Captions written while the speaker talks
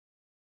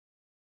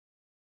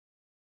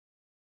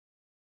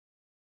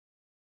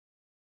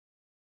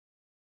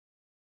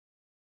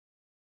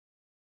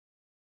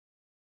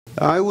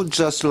I would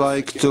just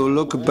like to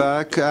look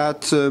back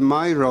at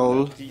my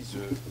role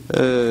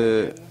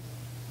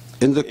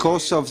in the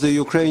course of the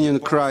Ukrainian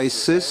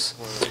crisis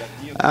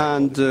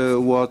and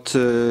what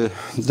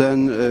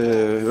then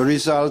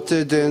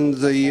resulted in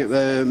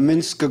the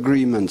Minsk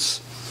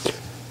agreements.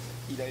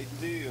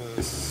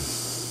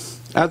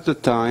 At the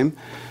time,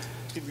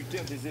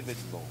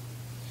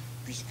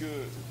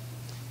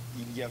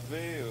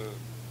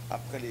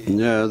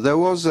 there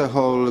was a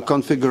whole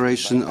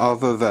configuration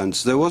of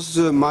events. There was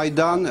the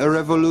Maidan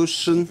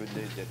revolution,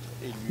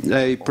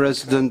 a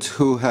president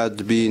who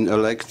had been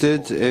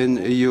elected in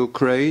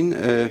Ukraine,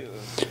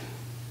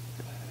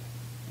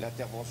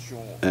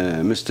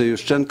 Mr.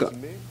 Yushchenko,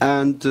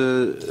 and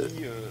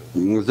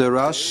the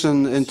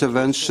Russian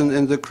intervention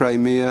in the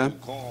Crimea,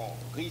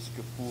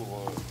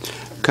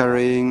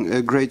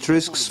 carrying great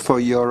risks for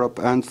Europe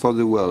and for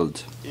the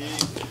world.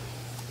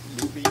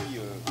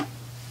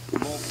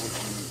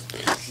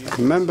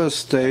 Member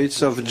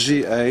states of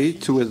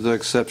G8, with the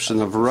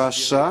exception of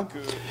Russia,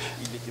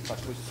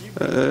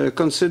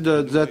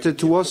 considered that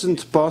it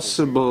wasn't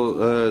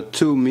possible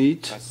to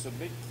meet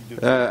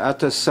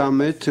at a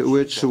summit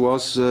which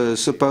was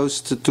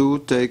supposed to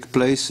take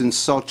place in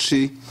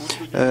Sochi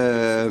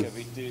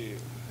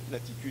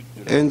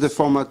in the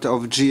format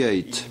of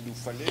G8.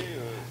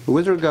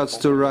 With regards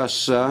to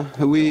Russia,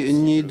 we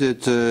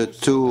needed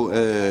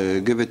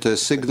to give it a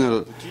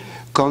signal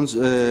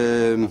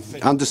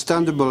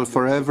understandable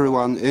for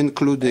everyone,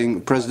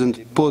 including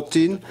President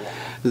Putin,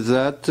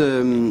 that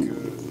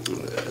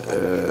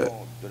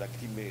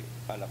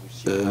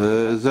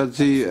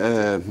the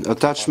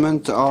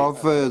attachment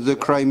of the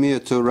Crimea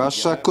to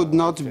Russia could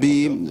not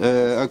be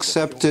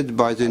accepted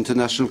by the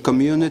international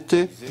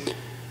community,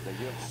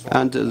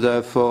 and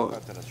therefore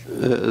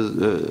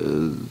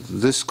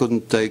this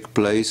couldn't take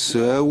place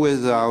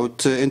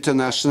without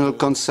international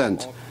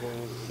consent.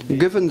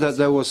 Given that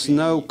there was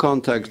no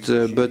contact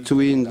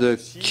between the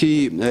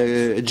key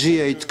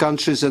G8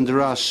 countries and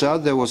Russia,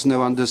 there was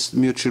no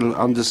mutual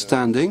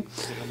understanding.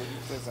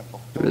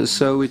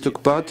 So we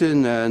took part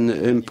in an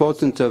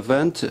important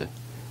event,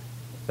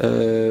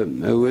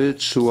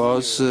 which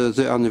was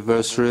the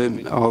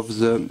anniversary of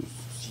the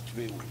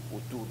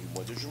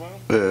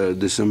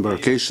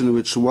disembarkation,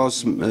 which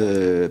was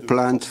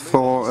planned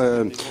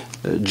for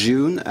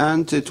June,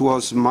 and it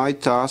was my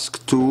task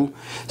to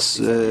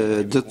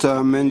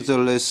determine the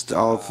list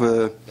of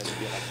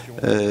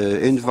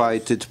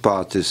invited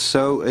parties.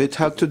 So it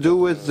had to do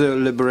with the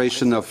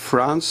liberation of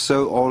France,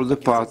 so all the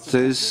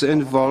parties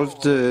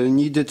involved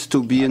needed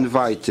to be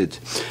invited.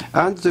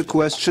 And the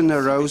question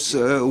arose,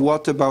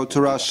 what about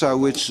Russia,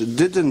 which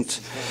didn't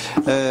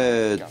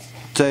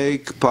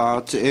take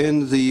part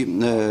in the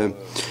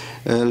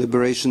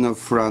liberation of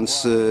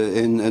France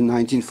in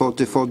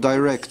 1944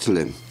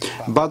 directly.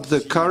 But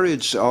the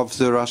courage of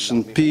the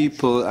Russian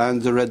people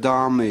and the Red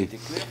Army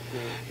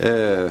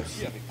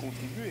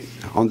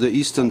on the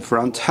Eastern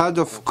Front had,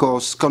 of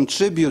course,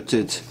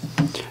 contributed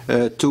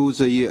to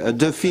the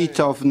defeat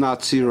of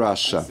Nazi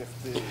Russia.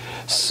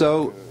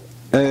 So,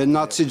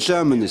 Nazi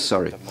Germany,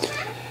 sorry.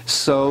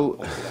 So,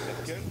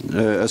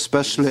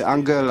 especially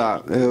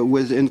Angela,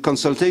 in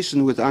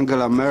consultation with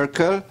Angela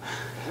Merkel,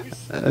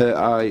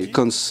 I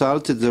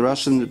consulted the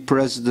Russian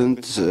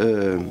President,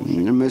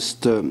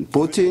 Mr.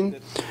 Putin,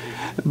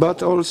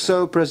 but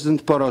also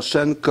President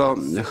Poroshenko,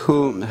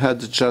 who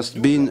had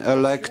just been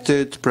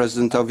elected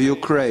President of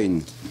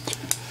Ukraine.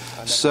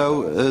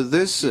 So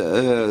this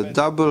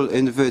double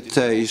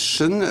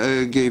invitation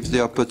gave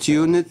the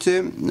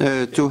opportunity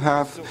to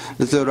have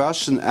the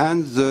Russian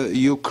and the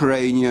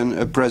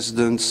Ukrainian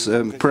presidents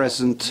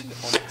present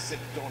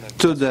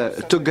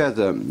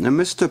together.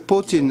 Mr.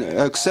 Putin,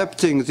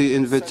 accepting the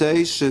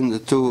invitation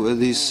to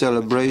these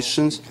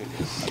celebrations,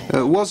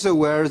 was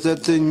aware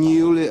that the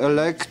newly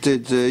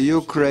elected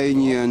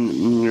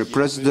Ukrainian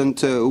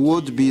president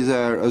would be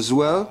there as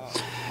well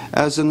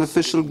as an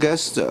official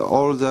guest,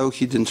 although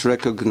he didn't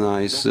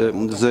recognize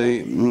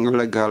the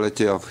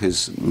legality of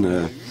his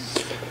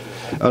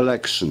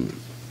election.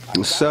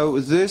 So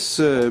this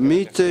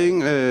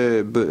meeting,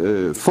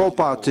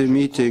 four-party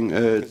meeting,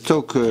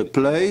 took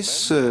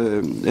place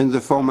in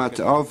the format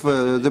of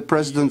the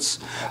presidents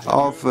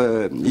of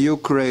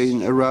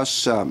Ukraine,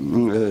 Russia,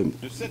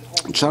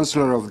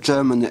 Chancellor of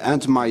Germany,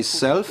 and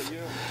myself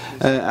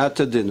at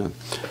a dinner.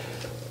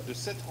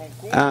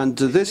 And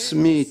this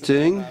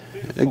meeting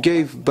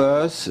gave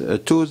birth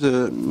to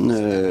the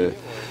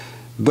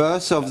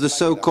birth of the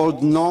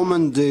so-called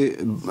Normandy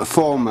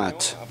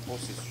format.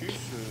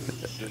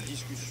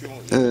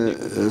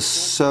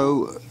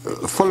 So,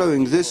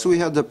 following this, we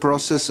had a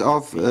process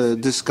of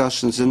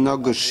discussions and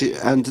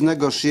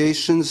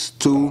negotiations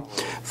to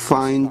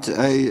find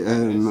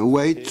a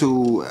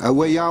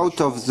way out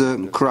of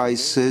the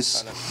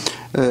crisis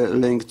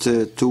linked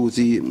to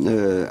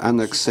the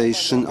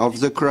annexation of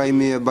the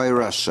Crimea by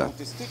Russia.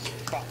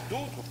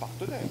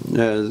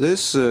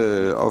 This,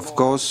 of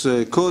course,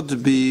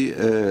 could be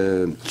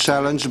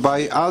challenged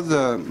by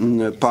other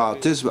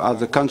parties,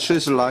 other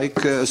countries,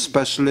 like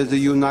especially the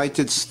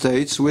United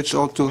States, which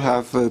ought to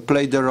have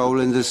played a role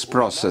in this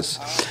process.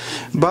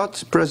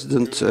 But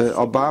President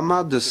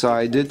Obama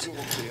decided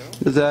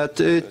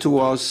that it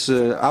was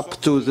up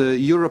to the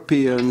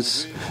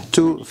Europeans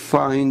to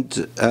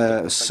find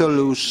a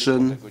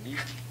solution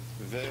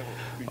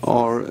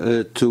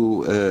or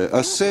to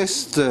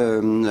assist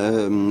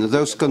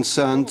those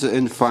concerned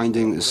in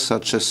finding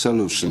such a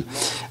solution.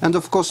 And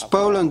of course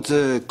Poland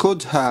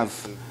could have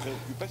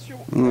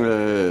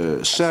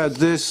shared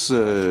this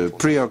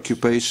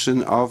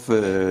preoccupation of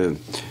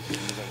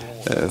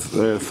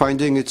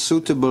finding it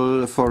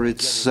suitable for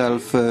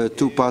itself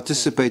to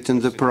participate in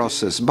the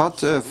process.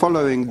 But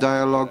following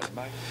dialogue,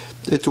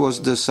 it was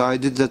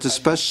decided that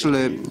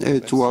especially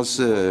it was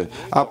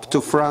up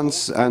to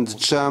France and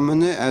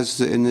Germany as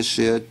the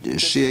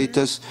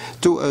initiators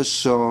to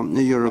assure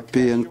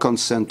European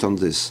consent on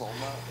this.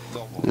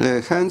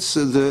 Hence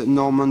the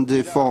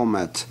Normandy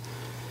format.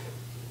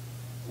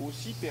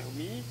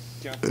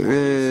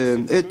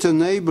 It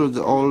enabled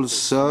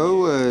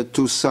also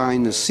to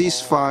sign a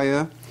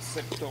ceasefire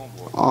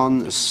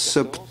in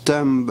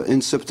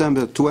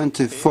September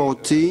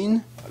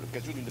 2014,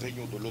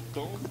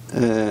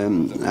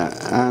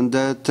 and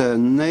at a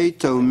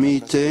NATO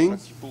meeting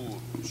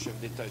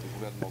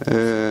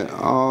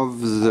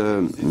of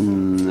the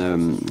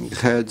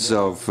heads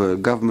of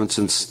governments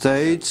and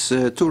states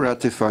to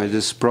ratify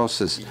this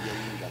process.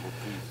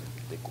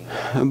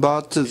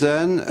 But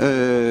then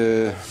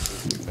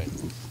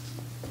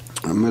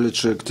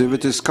military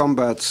activities,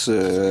 combats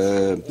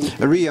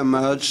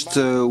re-emerged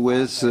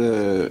with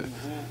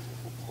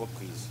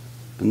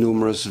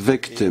numerous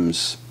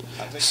victims.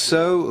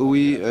 So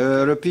we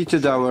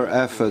repeated our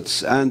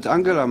efforts, and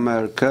Angela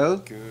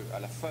Merkel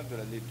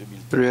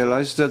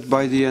realized that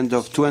by the end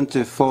of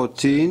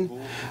 2014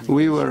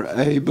 we were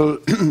able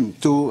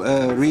to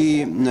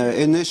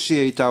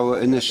re-initiate our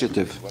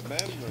initiative,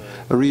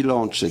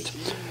 relaunch it.